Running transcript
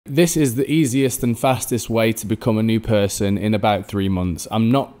This is the easiest and fastest way to become a new person in about 3 months. I'm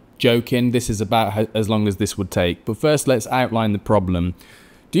not joking, this is about as long as this would take. But first, let's outline the problem.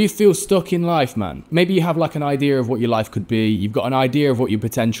 Do you feel stuck in life, man? Maybe you have like an idea of what your life could be. You've got an idea of what your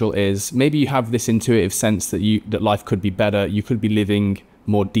potential is. Maybe you have this intuitive sense that life could be better. You could be living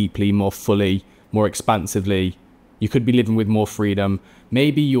more deeply, more fully, more expansively. You could be living with more freedom.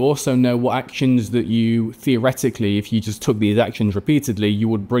 Maybe you also know what actions that you, theoretically, if you just took these actions repeatedly, you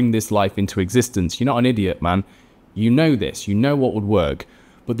would bring this life into existence. You're not an idiot, man. You know this. You know what would work.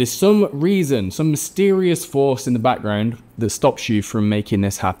 But there's some reason, some mysterious force in the background that stops you from making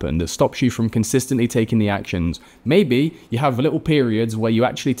this happen, that stops you from consistently taking the actions. Maybe you have little periods where you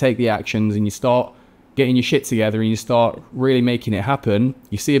actually take the actions and you start getting your shit together and you start really making it happen.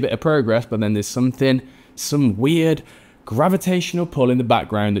 You see a bit of progress, but then there's some weird gravitational pull in the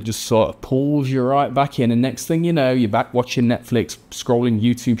background that just sort of pulls you right back in, and next thing you know, you're back watching Netflix, scrolling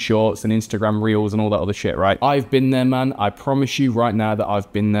YouTube shorts and Instagram reels and all that other shit, right? I've been there, man. I promise you right now that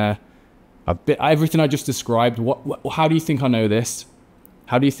I've been there. Everything I just described. How do you think I know this?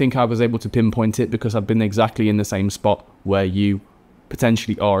 How do you think I was able to pinpoint it? Because I've been exactly in the same spot where you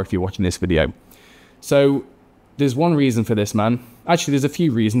potentially are if you're watching this video. So there's one reason for this, man. Actually, there's a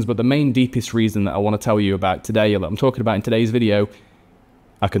few reasons, but the main deepest reason that I want to tell you about today, or that I'm talking about in today's video,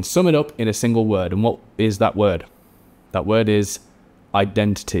 I can sum it up in a single word. And what is that word? That word is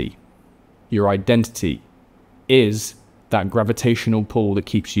identity. Your identity is that gravitational pull that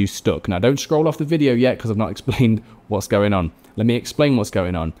keeps you stuck. Now, don't scroll off the video yet because I've not explained what's going on. Let me explain what's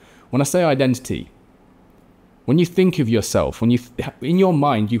going on. When I say identity, when you think of yourself, in your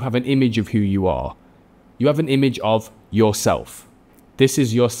mind, you have an image of who you are. You have an image of yourself. This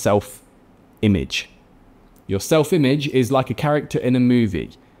is your self-image. Your self-image is like a character in a movie.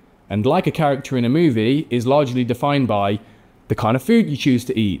 And like a character in a movie is largely defined by the kind of food you choose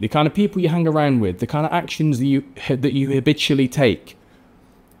to eat, the kind of people you hang around with, the kind of actions that you habitually take,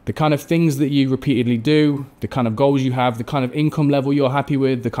 the kind of things that you repeatedly do, the kind of goals you have, the kind of income level you're happy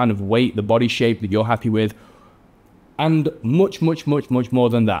with, the kind of weight, the body shape that you're happy with, and much, much, much, much more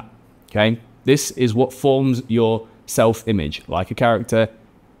than that, okay? This is what forms your self-image, like a character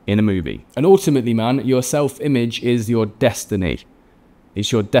in a movie. And ultimately, man, your self-image is your destiny.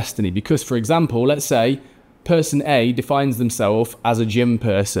 It's your destiny because, for example, let's say person A defines themselves as a gym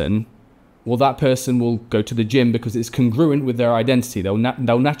person. Well, that person will go to the gym because it's congruent with their identity. They'll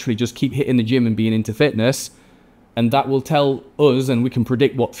naturally just keep hitting the gym and being into fitness, and that will tell us, and we can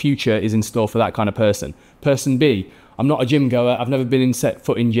predict what future is in store for that kind of person. Person B, I'm not a gym goer, I've never been in set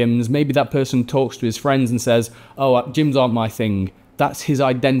foot in gyms.Maybe that person talks to his friends and says, oh, gyms aren't my thing. That's his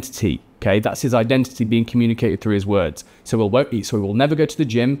identity, okay? That's his identity being communicated through his words. So he will never go to the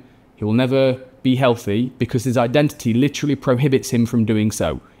gym, he will never be healthy because his identity literally prohibits him from doing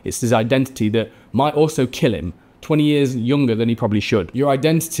so. It's his identity that might also kill him 20 years younger than he probably should. Your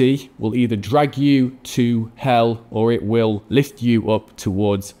identity will either drag you to hell or it will lift you up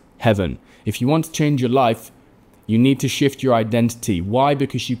towards heaven. If you want to change your life, you need to shift your identity. Why?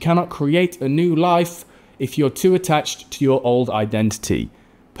 Because you cannot create a new life if you're too attached to your old identity.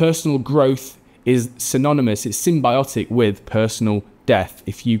 Personal growth is synonymous, it's symbiotic with personal death.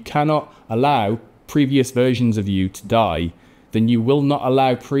 If you cannot allow previous versions of you to die, then you will not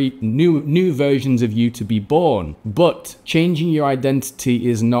allow new versions of you to be born. But changing your identity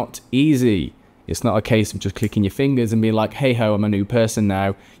is not easy. It's not a case of just clicking your fingers and being like, hey ho, I'm a new person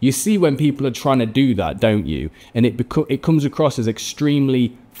now. You see when people are trying to do that, don't you? And it comes across as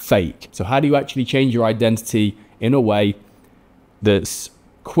extremely fake. So how do you actually change your identity in a way that's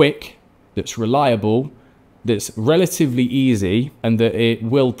quick, that's reliable, that's relatively easy, and that it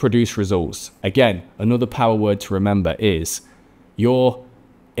will produce results? Again, another power word to remember is your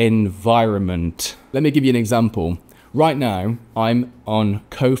environment. Let me give you an example. Right now, I'm on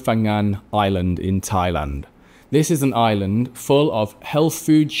Koh Phangan Island in Thailand. This is an island full of health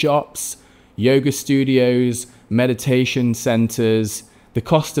food shops, yoga studios, meditation centers. The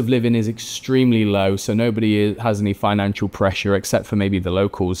cost of living is extremely low, so nobody has any financial pressure except for maybe the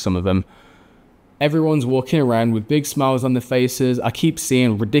locals, some of them. Everyone's walking around with big smiles on their faces. I keep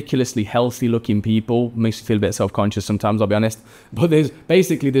seeing ridiculously healthy looking people. Makes me feel a bit self-conscious sometimes, I'll be honest. But there's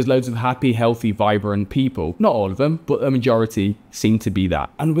loads of happy, healthy, vibrant people. Not all of them, but a majority seem to be that.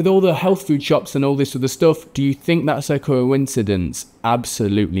 And with all the health food shops and all this other stuff, do you think that's a coincidence?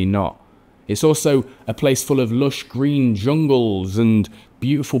 Absolutely not. It's also a place full of lush green jungles and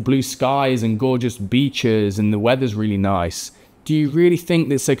beautiful blue skies and gorgeous beaches, and the weather's really nice. Do you really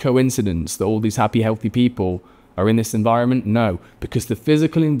think it's a coincidence that all these happy, healthy people are in this environment? No, because the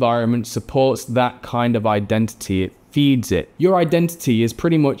physical environment supports that kind of identity. It feeds it. Your identity is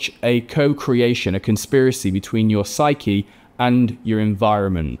pretty much a co-creation, a conspiracy between your psyche and your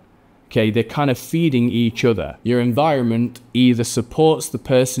environment. Okay, they're kind of feeding each other. Your environment either supports the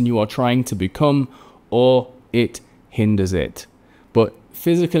person you are trying to become or it hinders it. But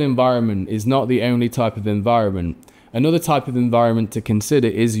physical environment is not the only type of environment. Another type of environment to consider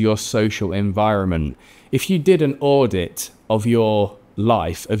is your social environment. If you did an audit of your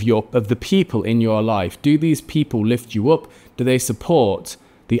life, of the people in your life, do these people lift you up? Do they support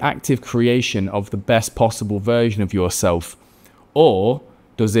the active creation of the best possible version of yourself? Or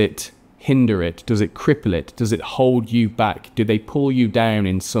does it hinder it? Does it cripple it? Does it hold you back? Do they pull you down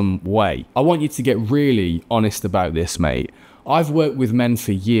in some way? I want you to get really honest about this, mate. I've worked with men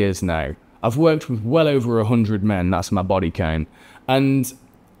for years now. I've worked with well over 100 men, that's my body count. And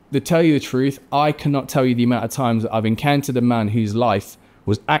to tell you the truth, I cannot tell you the amount of times that I've encountered a man whose life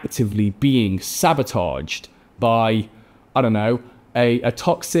was actively being sabotaged by, I don't know, a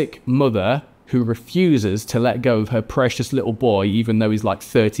toxic mother who refuses to let go of her precious little boy even though he's like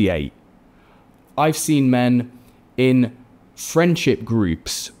 38. I've seen men in friendship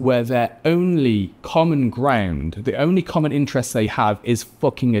groups where their only common ground, the only common interest they have is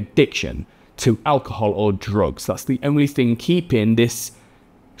fucking addiction to alcohol or drugs. That's the only thing keeping this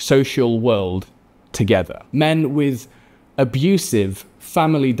social world together. Men with abusive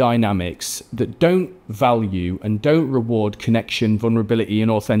family dynamics that don't value and don't reward connection, vulnerability,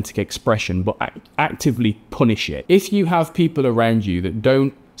 and authentic expression, but actively punish it. If you have people around you that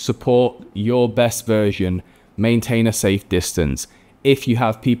don't support your best version, maintain a safe distance. If you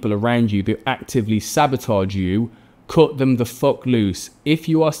have people around you that actively sabotage you, cut them the fuck loose. If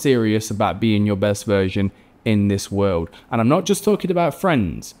you are serious about being your best version in this world. And I'm not just talking about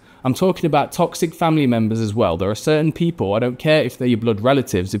friends. I'm talking about toxic family members as well. There are certain people, I don't care if they're your blood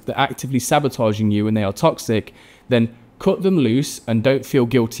relatives, if they're actively sabotaging you and they are toxic, then cut them loose and don't feel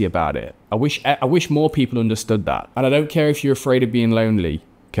guilty about it. I wish more people understood that. And I don't care if you're afraid of being lonely.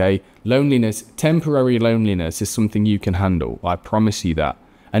 Okay, loneliness, temporary loneliness is something you can handle. I promise you that.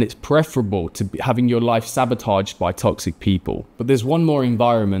 And it's preferable to having your life sabotaged by toxic people. But there's one more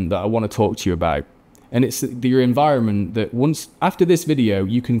environment that I want to talk to you about. And it's your environment that after this video,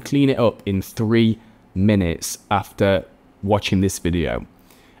 you can clean it up in 3 minutes after watching this video.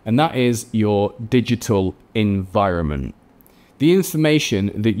 And that is your digital environment. The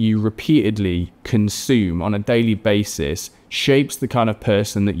information that you repeatedly consume on a daily basis shapes the kind of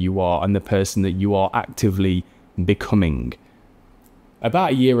person that you are and the person that you are actively becoming.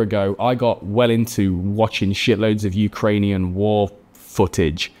 About a year ago, I got well into watching shitloads of Ukrainian war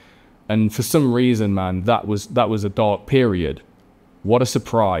footage. And for some reason, man, that was a dark period. What a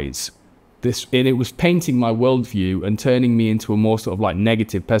surprise. It was painting my worldview and turning me into a more sort of like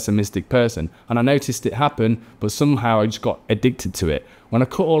negative, pessimistic person. And I noticed it happen, but somehow I just got addicted to it. When I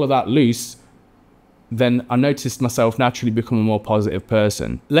cut all of that loose, then I noticed myself naturally become a more positive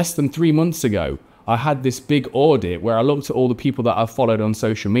person. Less than 3 months ago, I had this big audit where I looked at all the people that I followed on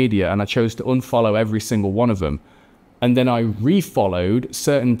social media and I chose to unfollow every single one of them. And then I refollowed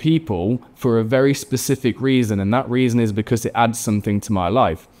certain people for a very specific reason. And that reason is because it adds something to my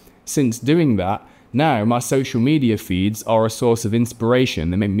life. Since doing that, now my social media feeds are a source of inspiration.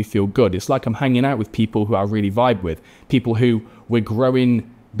 They make me feel good. It's like I'm hanging out with people who I really vibe with. People who we're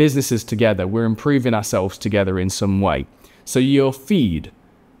growing businesses together. We're improving ourselves together in some way. So your feed,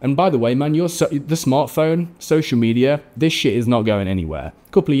 and by the way, man, the smartphone, social media, this shit is not going anywhere.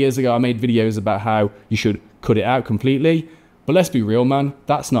 A couple of years ago, I made videos about how you should cut it out completely. But let's be real, man,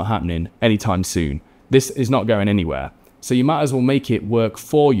 that's not happening anytime soon. This is not going anywhere. So you might as well make it work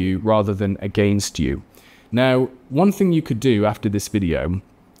for you rather than against you. Now, one thing you could do after this video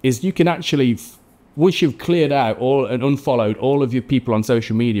is you can actually, once you've cleared out all and unfollowed all of your people on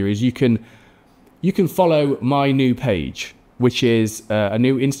social media, is you can follow my new page, which is a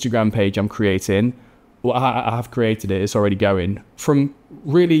new Instagram page I'm creating. Well, I have created it, it's already going, from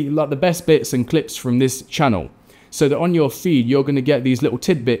really like the best bits and clips from this channel. So that on your feed, you're going to get these little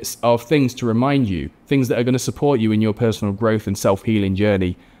tidbits of things to remind you, things that are going to support you in your personal growth and self-healing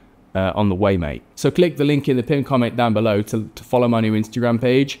journey on the way, mate. So click the link in the pinned comment down below to follow my new Instagram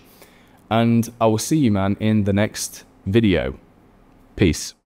page. And I will see you, man, in the next video. Peace.